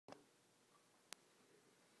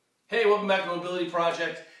Hey, welcome back to Mobility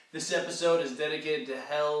Project. This episode is dedicated to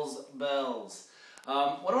Hell's Bells.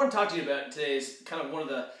 What I want to talk to you about today is kind of one of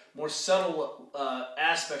the more subtle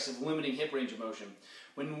aspects of limiting hip range of motion.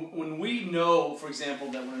 When we know, for example,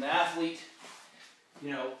 that when an athlete,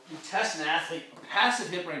 we test an athlete, passive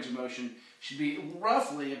hip range of motion should be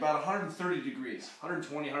roughly about 130 degrees,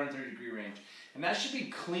 120, 130 degree range. And that should be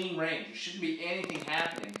clean range. There shouldn't be anything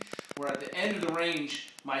happening where at the end of the range,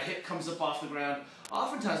 my hip comes up off the ground.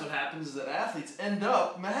 Oftentimes what happens is that athletes end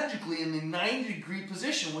up magically in the 90 degree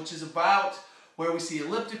position, which is about where we see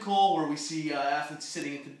elliptical, where we see athletes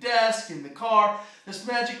sitting at the desk, in the car. This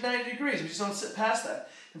magic 90 degrees, we just don't sit past that.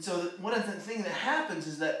 And so one of the things that happens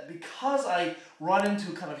is that because I run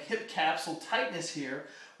into kind of hip capsule tightness here,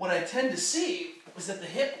 what I tend to see is that the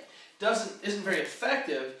hip isn't very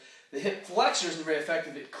effective. The hip flexor isn't very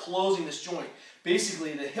effective at closing this joint.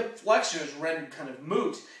 Basically, the hip flexor is rendered kind of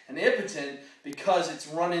moot and impotent because it's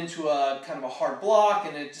run into a kind of a hard block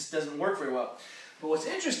and it just doesn't work very well. But what's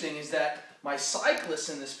interesting is that my cyclists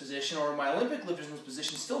in this position or my Olympic lifters in this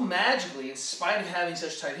position still magically, in spite of having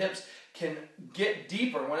such tight hips, can get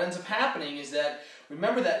deeper. What ends up happening is that,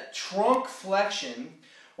 remember that trunk flexion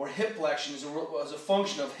or hip flexion is a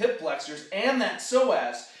function of hip flexors and that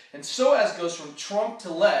psoas. And psoas goes from trunk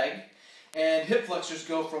to leg, and hip flexors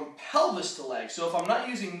go from pelvis to leg. So if I'm not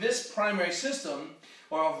using this primary system,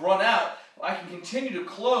 or I've run out, I can continue to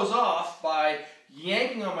close off by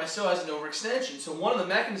yanking on my psoas into overextension. So one of the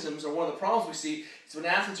mechanisms, or one of the problems we see, is when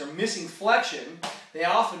athletes are missing flexion, they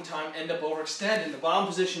oftentimes end up overextended. In the bottom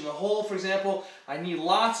position in the hole, for example, I need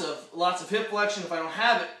lots of hip flexion. If I don't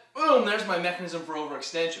have it, boom, there's my mechanism for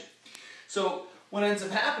overextension. So what ends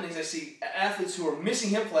up happening is I see athletes who are missing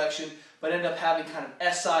hip flexion but end up having kind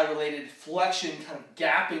of SI-related flexion, kind of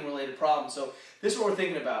gapping-related problems. So this is what we're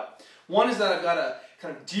thinking about. One is that I've got to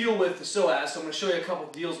kind of deal with the psoas, so I'm going to show you a couple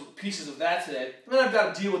of pieces of that today. And then I've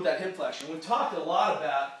got to deal with that hip flexion. We've talked a lot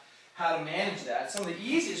about how to manage that. Some of the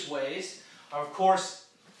easiest ways are, of course,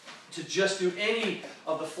 to just do any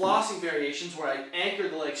of the flossing variations where I anchor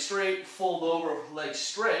the leg straight, fold over, leg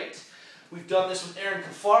straight. We've done this with Aaron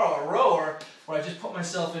Cafaro, a rower, where I just put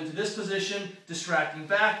myself into this position, distracting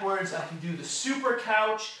backwards. I can do the super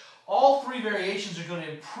couch. All three variations are going to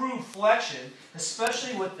improve flexion,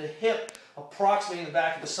 especially with the hip approximately in the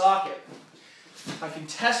back of the socket. I can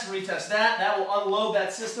test and retest that. That will unload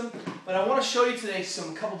that system. But I want to show you today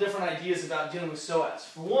a couple different ideas about dealing with psoas.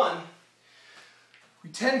 For one,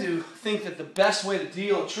 we tend to think that the best way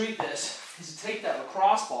to treat this is to take that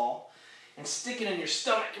lacrosse ball and stick it in your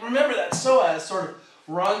stomach. And remember that psoas sort of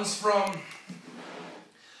runs from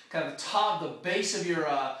kind of the top, the base of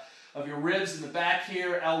your ribs in the back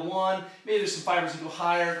here, L1. Maybe there's some fibers that go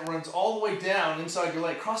higher. It runs all the way down inside your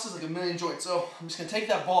leg, crosses like a million joints. So I'm just going to take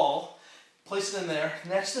that ball, place it in there,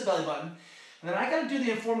 next to the belly button, and then I got to do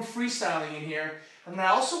the informed freestyling in here. And then I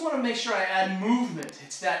also want to make sure I add movement.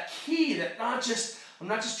 It's that key that I'm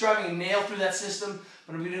not just driving a nail through that system,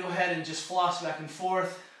 but I'm going to go ahead and just floss back and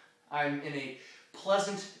forth. I'm in a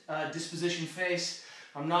pleasant disposition face.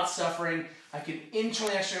 I'm not suffering. I can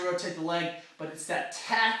internally externally rotate the leg, but it's that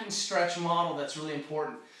tack and stretch model that's really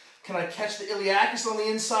important. Can I catch the iliacus on the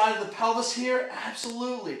inside of the pelvis here?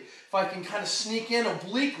 Absolutely. If I can kind of sneak in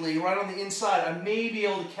obliquely right on the inside, I may be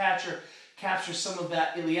able to capture some of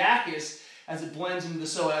that iliacus as it blends into the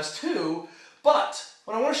psoas too. But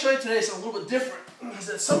what I want to show you today is a little bit different. Is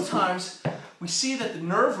that sometimes we see that the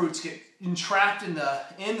nerve roots get entrapped in the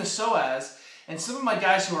psoas, and some of my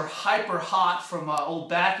guys who are hyper hot from old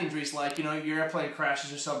back injuries, like your airplane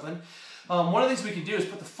crashes or something, one of the things we can do is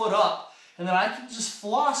put the foot up, and then I can just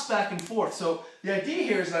floss back and forth. So the idea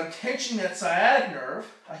here is that I'm tensioning that sciatic nerve.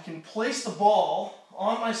 I can place the ball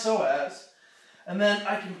on my psoas, and then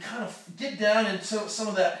I can kind of get down into some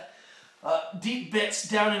of that deep bits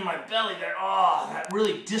down in my belly there. Oh, that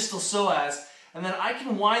really distal psoas. And then I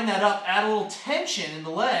can wind that up, add a little tension in the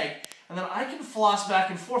leg, and then I can floss back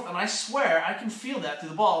and forth, and I swear I can feel that through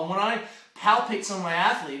the ball. And when I palpate some of my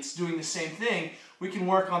athletes doing the same thing, we can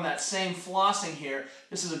work on that same flossing here.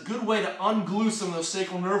 This is a good way to unglue some of those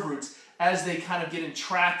sacral nerve roots as they kind of get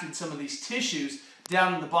entrapped in some of these tissues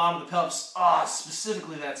down in the bottom of the pelvis,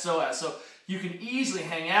 specifically that psoas. So you can easily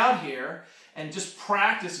hang out here and just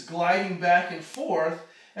practice gliding back and forth,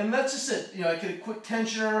 and that's just it. I get a quick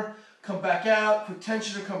tensioner, come back out, quick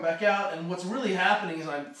tensioner, come back out, and what's really happening is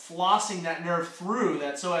I'm flossing that nerve through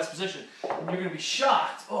that psoas position. And you're going to be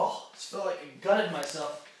shocked. Oh, I just felt like I gutted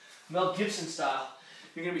myself, Mel Gibson style.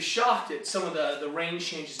 You're going to be shocked at some of the range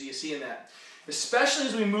changes that you see in that. Especially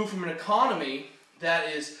as we move from an economy that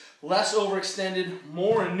is less overextended,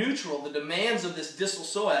 more in neutral, the demands of this distal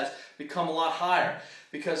psoas become a lot higher.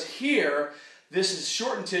 Because here, this is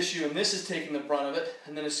shortened tissue and this is taking the brunt of it.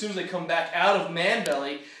 And then as soon as I come back out of man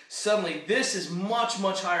belly, suddenly this is much,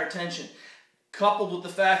 much higher tension. Coupled with the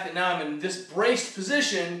fact that now I'm in this braced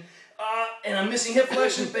position and I'm missing hip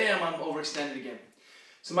flexion, bam, I'm overextended again.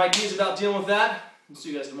 Some ideas about dealing with that. We'll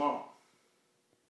see you guys tomorrow.